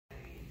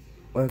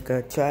we're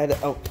gonna try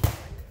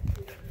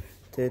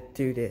to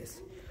do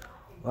this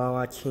while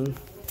watching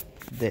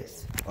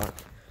this.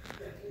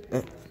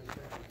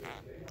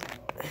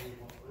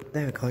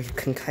 There we go. You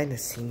can kind of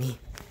see me.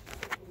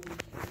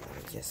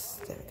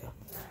 There we go.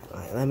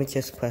 Alright, let me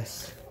just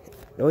press.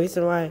 The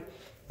reason why it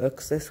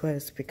looks this way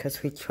is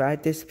because we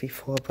tried this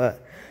before,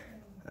 but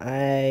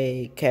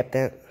I kept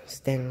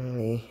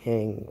standing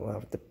hitting one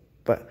of the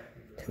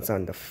buttons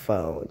on the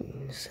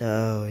phone.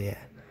 So yeah.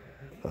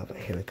 Well, but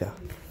here we go.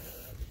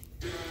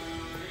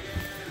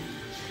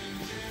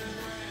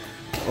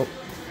 Oh.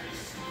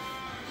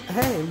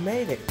 Hey,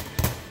 made it.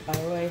 By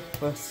the way,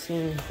 we're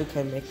seeing who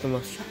can make the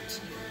most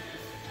shots.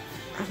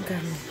 I'm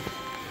gonna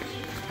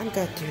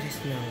do this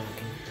now,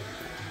 Logan.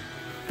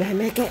 Did I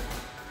make it?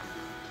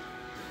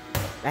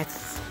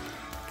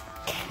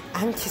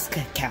 I'm just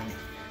gonna count it.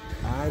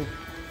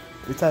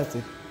 Besides,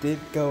 it did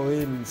go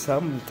in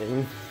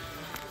something.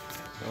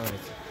 Alright,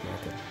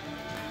 okay.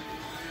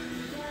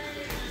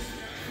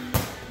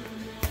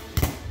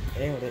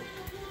 Nailed it.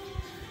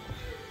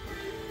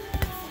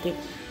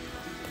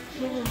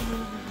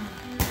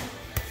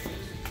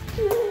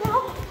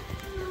 No.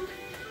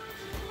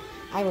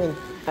 I win.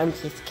 I'm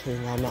just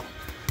kidding. I'm not.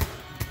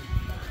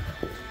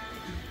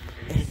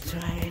 It's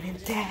raining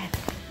dead.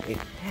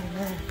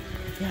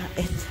 Yeah,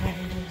 it's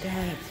raining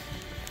dead.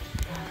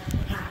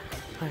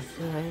 It's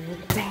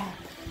raining dead.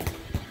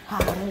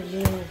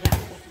 Hallelujah.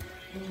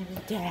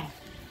 Raining dead.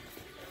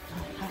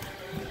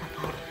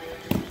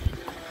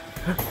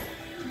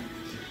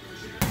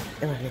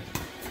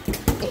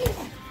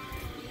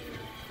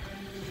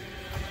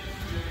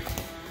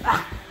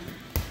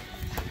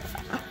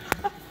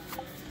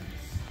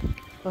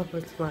 Oh,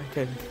 it's my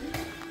turn.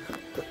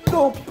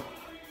 Nope.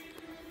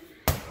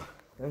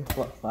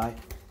 What? Why?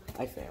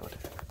 I failed.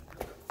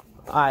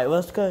 Alright,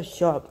 let's go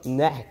shop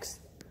next.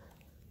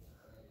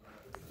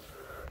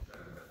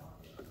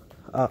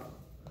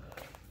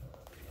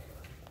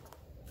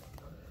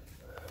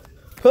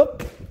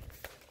 Hup.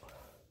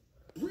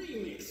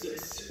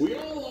 Remixes. We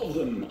all love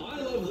them.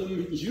 I love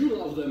them. You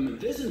love them.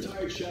 This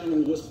entire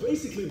channel was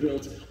basically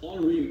built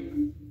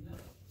on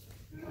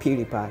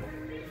PewDiePie.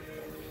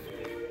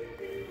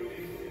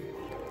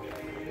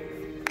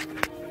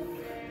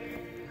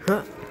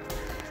 Huh.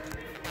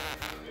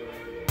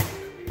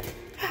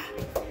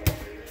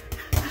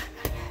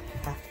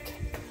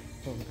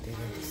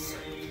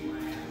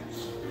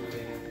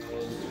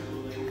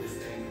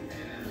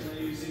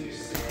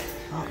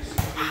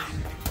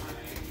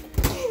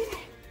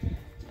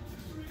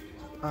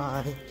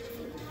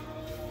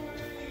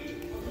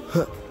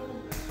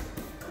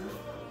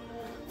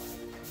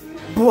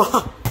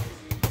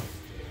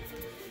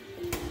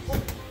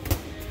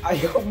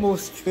 I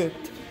almost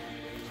tripped.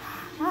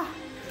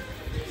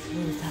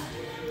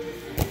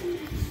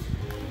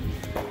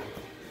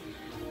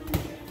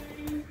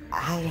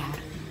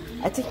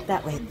 I think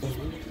that went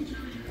in.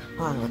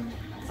 Hold on.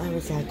 Let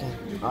me try again.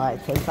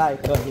 Alright, since I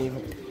couldn't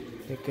even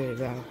figure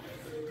it out.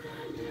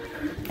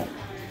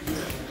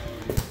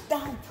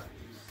 Dump!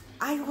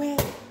 I win!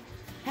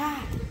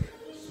 Ah!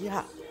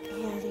 Yeah.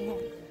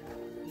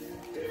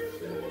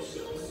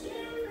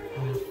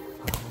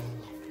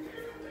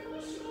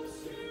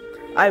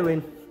 I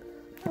win.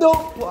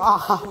 Nope!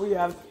 Ah, we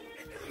have.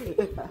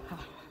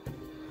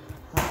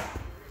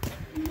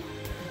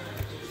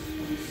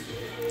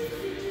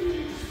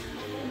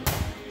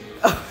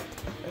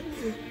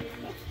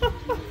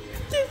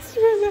 This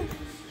really.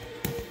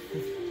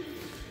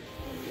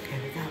 Here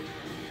we go.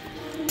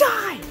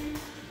 Die!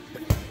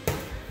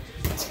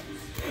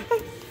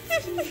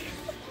 This is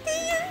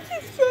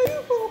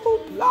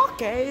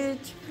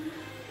blockage.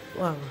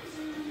 Wow.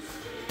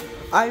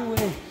 I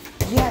win.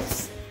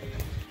 Yes.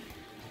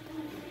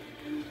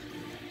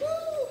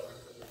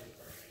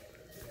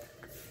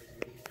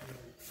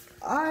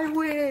 I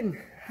win!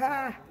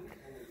 Ha!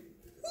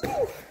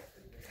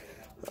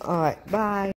 Alright, bye.